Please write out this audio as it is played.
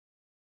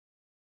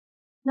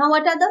Now,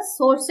 what are the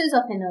sources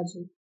of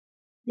energy?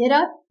 There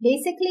are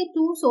basically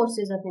two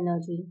sources of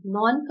energy,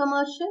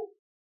 non-commercial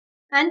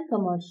and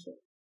commercial.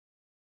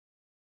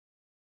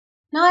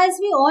 Now, as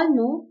we all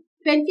know,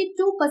 22%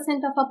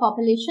 of our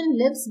population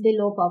lives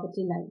below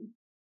poverty line.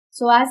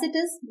 So as it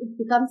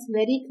becomes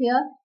very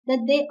clear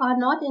that they are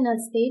not in a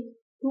state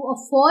to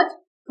afford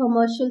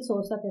commercial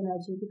source of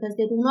energy because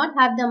they do not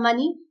have the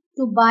money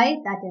to buy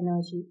that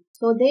energy.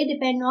 So they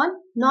depend on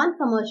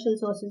non-commercial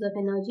sources of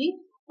energy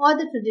or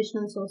the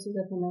traditional sources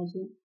of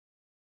energy.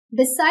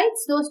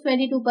 Besides those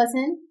 22%,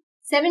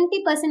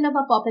 70% of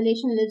our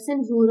population lives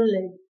in rural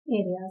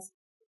areas.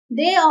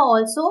 They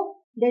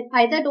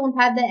either don't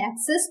have the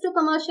access to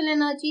commercial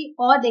energy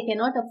or they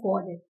cannot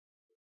afford it.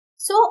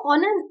 So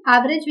on an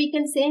average, we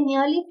can say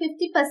nearly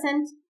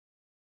 50%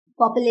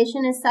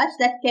 population is such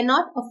that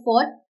cannot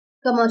afford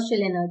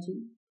commercial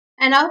energy.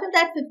 And out of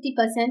that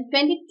 50%,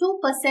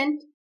 22%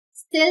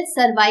 still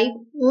survive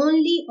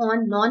only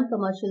on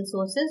non-commercial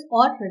sources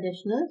or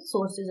traditional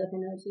sources of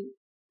energy.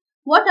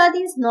 What are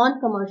these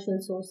non-commercial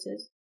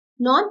sources?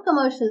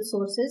 Non-commercial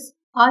sources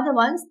are the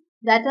ones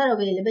that are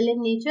available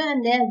in nature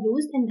and they are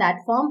used in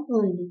that form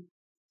only.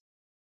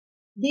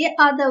 They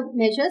are the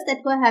measures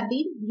that have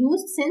been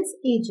used since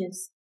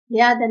ages.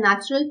 They are the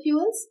natural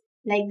fuels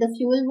like the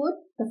fuel wood,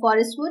 the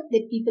forest wood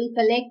that people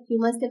collect. You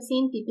must have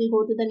seen people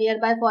go to the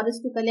nearby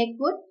forest to collect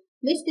wood,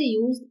 which they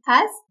use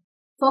as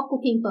for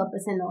cooking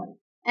purpose and all.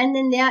 And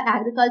then there are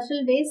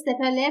agricultural waste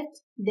that are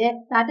left.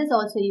 That is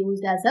also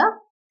used as a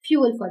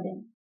fuel for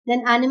them.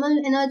 Then animal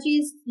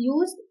energy is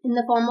used in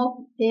the form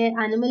of their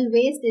animal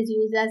waste is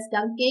used as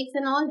dung cakes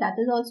and all. That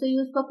is also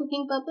used for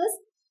cooking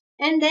purpose.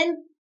 And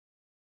then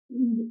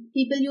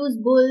people use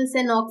bulls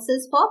and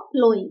oxes for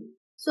plowing.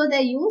 So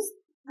they use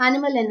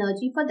animal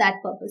energy for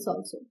that purpose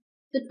also.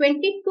 So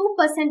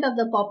 22% of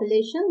the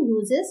population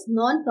uses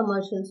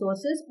non-commercial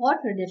sources or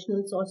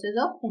traditional sources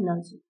of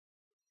energy.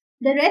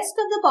 The rest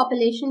of the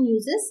population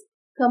uses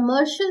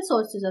commercial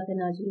sources of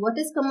energy. What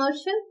is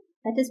commercial?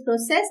 That is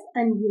processed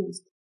and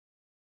used.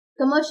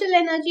 Commercial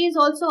energy is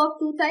also of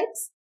two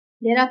types.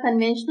 There are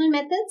conventional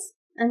methods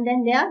and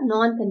then there are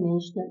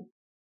non-conventional.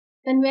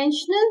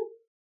 Conventional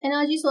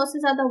energy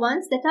sources are the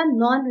ones that are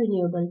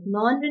non-renewable.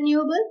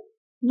 Non-renewable,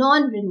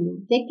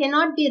 non-renew. They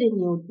cannot be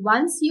renewed.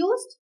 Once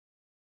used,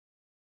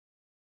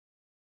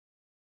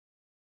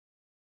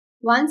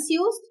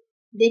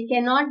 they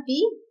cannot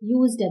be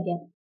used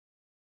again.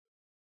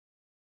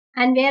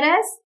 And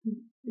whereas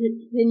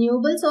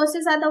renewable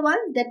sources are the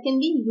ones that can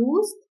be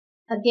used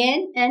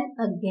again and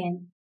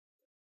again.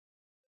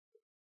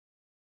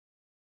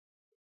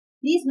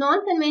 These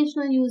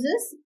non-conventional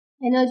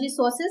energy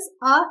sources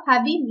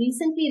have been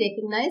recently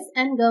recognized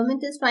and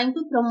government is trying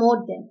to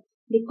promote them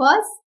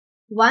because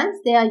once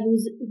they are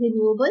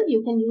renewable,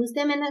 you can use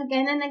them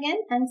again and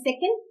again, and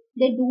second,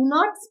 they do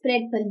not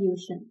spread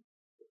pollution.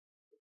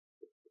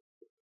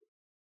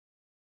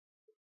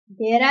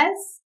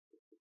 Whereas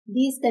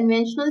these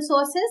conventional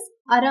sources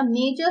are a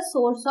major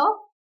source of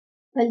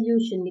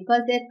pollution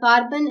because their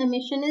carbon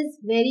emission is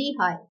very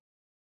high.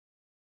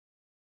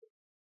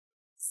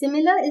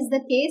 Similar is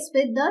the case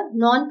with the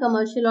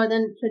non-commercial or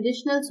the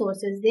traditional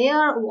sources. They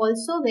are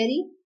also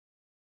very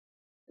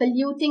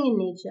polluting in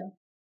nature.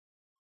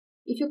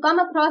 If you come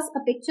across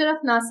a picture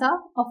of NASA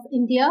of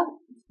India,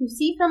 you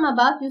see from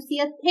above, you see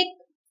a thick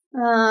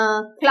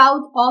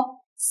cloud of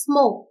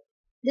smoke.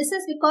 This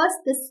is because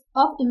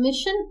of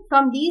emission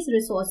from these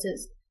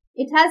resources.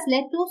 It has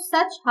led to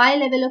such high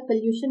level of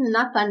pollution in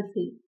our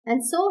country.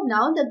 And so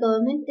now the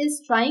government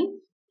is trying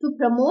to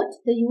promote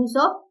the use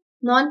of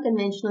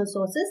non-conventional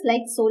sources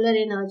like solar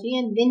energy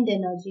and wind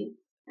energy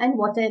and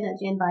water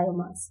energy and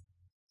biomass.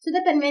 So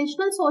the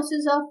conventional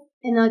sources of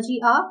energy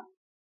are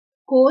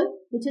coal,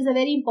 which is a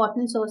very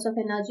important source of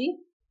energy,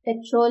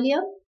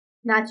 petroleum,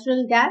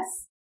 natural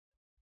gas,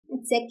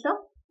 etc.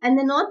 And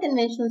the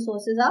non-conventional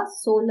sources are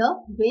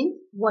solar, wind,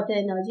 water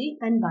energy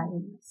and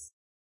biomass.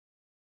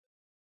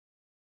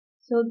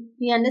 So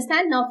we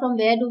understand now from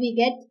where do we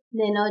get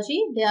the energy.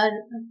 There are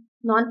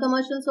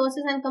non-commercial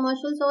sources and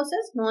commercial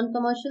sources.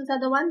 Non-commercials are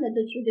the ones that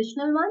are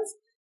traditional ones.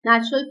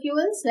 Natural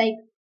fuels like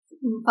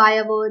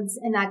firewoods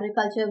and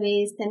agriculture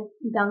waste and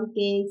dung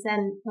cakes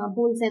and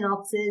bulls and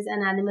oxes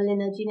and animal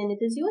energy when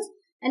it is used.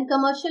 And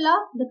commercial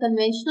are the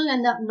conventional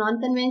and the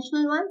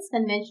non-conventional ones.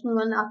 Conventional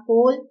ones are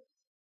coal,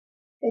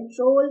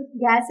 petrol,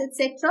 gas,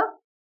 etc.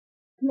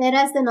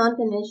 Whereas the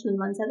non-conventional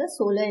ones are the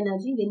solar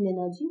energy, wind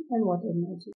energy and water energy.